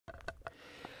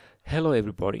Hello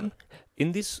everybody.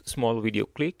 In this small video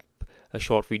clip, a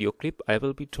short video clip, I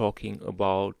will be talking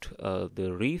about the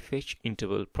refetch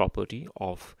interval property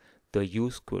of the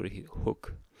UseQuery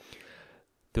hook.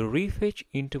 The refetch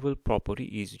interval property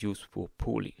is used for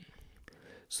pooling.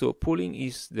 So pooling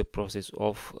is the process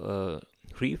of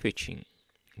refetching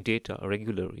data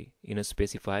regularly in a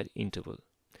specified interval.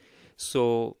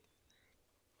 So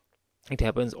it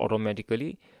happens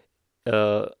automatically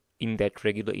in that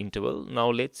regular interval.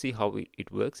 Now let's see how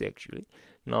it works actually.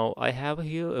 Now I have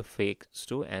here a fake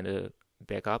store and a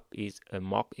backup is a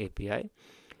mock API.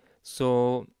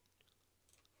 So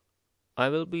I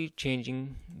will be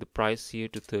changing the price here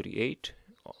to 38,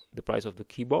 the price of the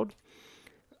keyboard,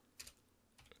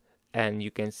 and you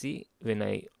can see when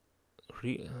I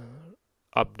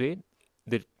update,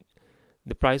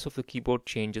 the price of the keyboard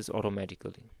changes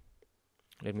automatically.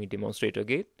 Let me demonstrate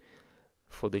again.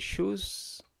 For the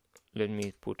shoes, let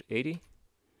me put 80.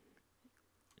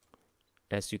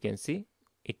 As you can see,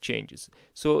 it changes.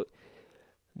 So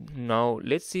now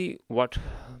let's see what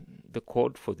the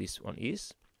code for this one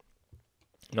is.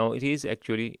 Now it is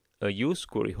actually a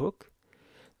UseQuery hook.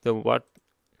 What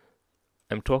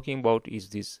I'm talking about is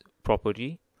this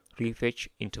property refetch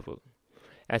interval.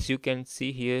 As you can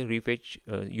see here, refetch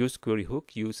UseQuery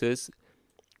hook uses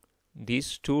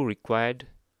these two required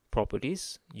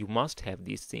properties. You must have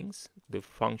these things: the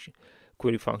function,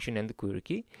 query function, and the query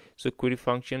key. So query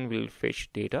function will fetch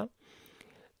data.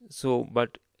 So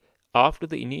but after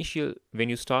the initial, when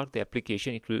you start the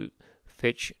application, it will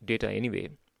fetch data anyway,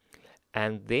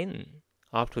 and then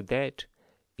after that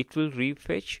it will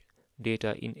refetch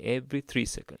data in every 3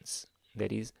 seconds,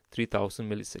 that is 3000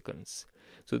 milliseconds.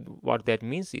 So what that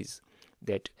means is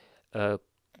that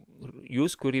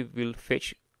UseQuery will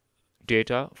fetch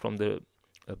data from the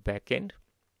backend.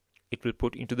 It will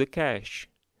put into the cache,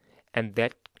 and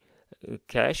that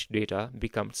cache data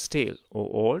becomes stale or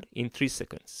old in 3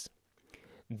 seconds.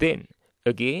 Then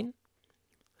again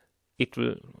it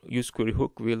will, UseQuery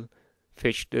hook will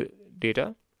fetch the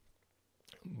data,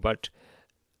 but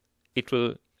it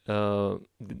will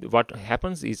what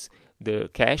happens is the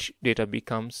cache data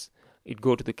becomes, it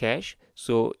go to the cache,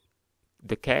 so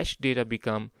the cache data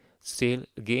become stale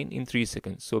again in 3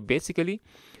 seconds. So basically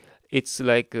it's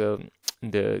like the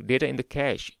data in the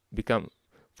cache become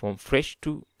from fresh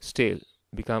to stale,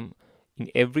 become in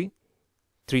every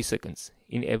 3 seconds.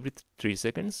 In every 3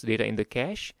 seconds, data in the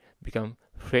cache become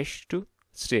fresh to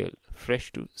stale,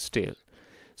 fresh to stale.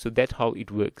 So that's how it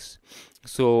works.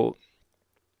 So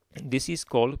this is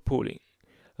called pooling.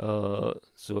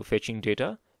 So fetching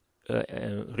data,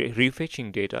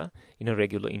 refetching data in a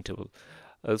regular interval.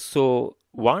 So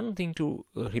one thing to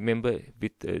remember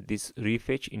with this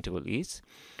refetch interval is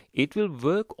it will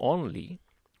work only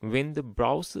when the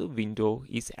browser window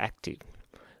is active.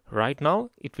 Right now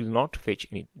it will not fetch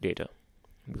any data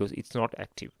because it's not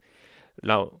active.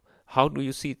 Now how do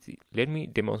you see it? Let me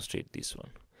demonstrate this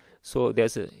one. So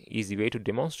there's an easy way to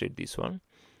demonstrate this one.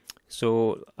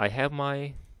 So I have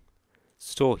my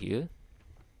store here,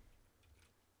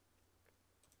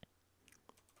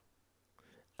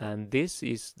 and this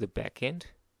is the back end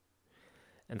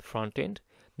and front end.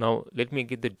 Now let me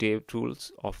get the dev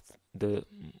tools of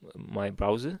my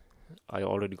browser. I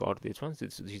already got this one.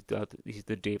 This is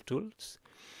the dev tools.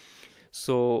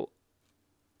 So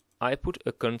I put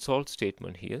a console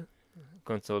statement here,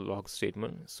 console log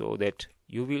statement, so that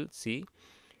you will see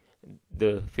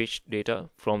the fetch data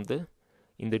from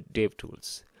in the dev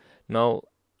tools. Now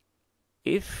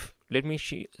if let me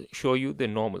show you the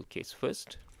normal case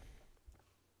first.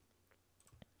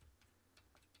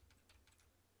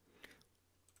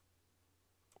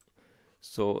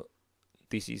 So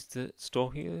this is the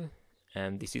store here,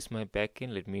 and this is my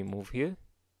backend. Let me move here,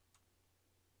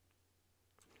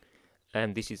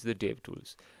 and this is the dev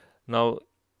tools. Now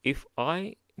this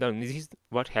is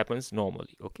what happens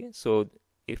normally. Okay, so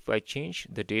if I change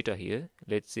the data here,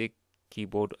 let's say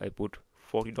keyboard, I put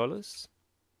 $40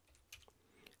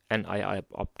 and I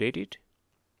update it.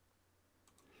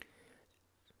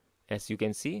 As you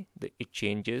can see, it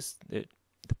changes the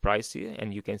price here,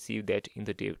 and you can see that in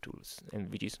the dev tools,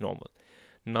 and which is normal.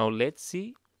 Now let's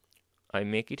see, I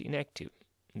make it inactive,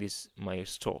 this my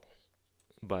store,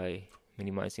 by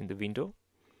minimizing the window.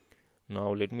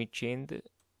 Now let me change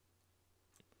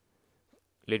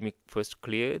let me first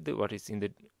clear what is in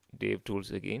the dev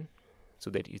tools again, so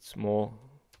that it's more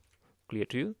clear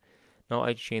to you. Now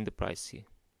I change the price here.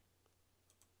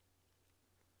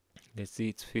 Let's see,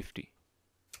 it's 50.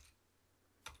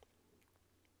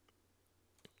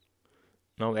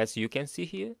 Now as you can see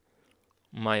here,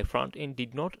 my front end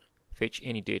did not fetch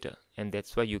any data, and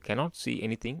that's why you cannot see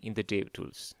anything in the dev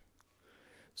tools.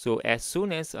 So as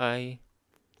soon as I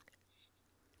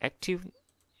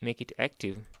make it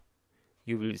active,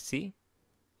 you will see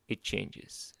it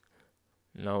changes.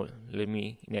 Now let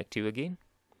me inactive again.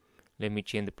 Let me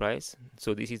change the price.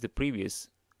 So this is the previous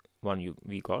one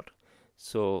we got.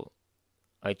 So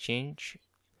I change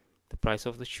the price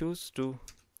of the shoes to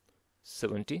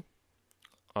 70.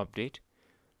 Update.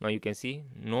 Now you can see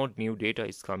no new data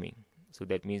is coming. So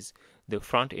that means the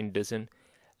front end doesn't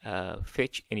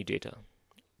fetch any data.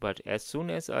 But as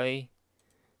soon as I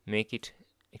make it,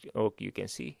 okay, you can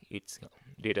see its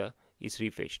data is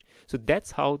refetched. So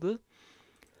that's how the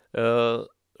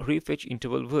refetch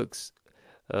interval works.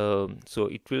 So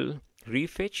it will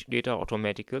refetch data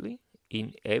automatically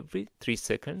in every 3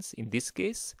 seconds, in this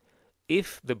case,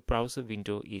 if the browser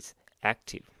window is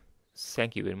active.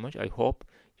 Thank you very much. I hope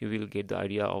you will get the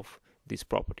idea of this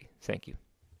property. Thank you.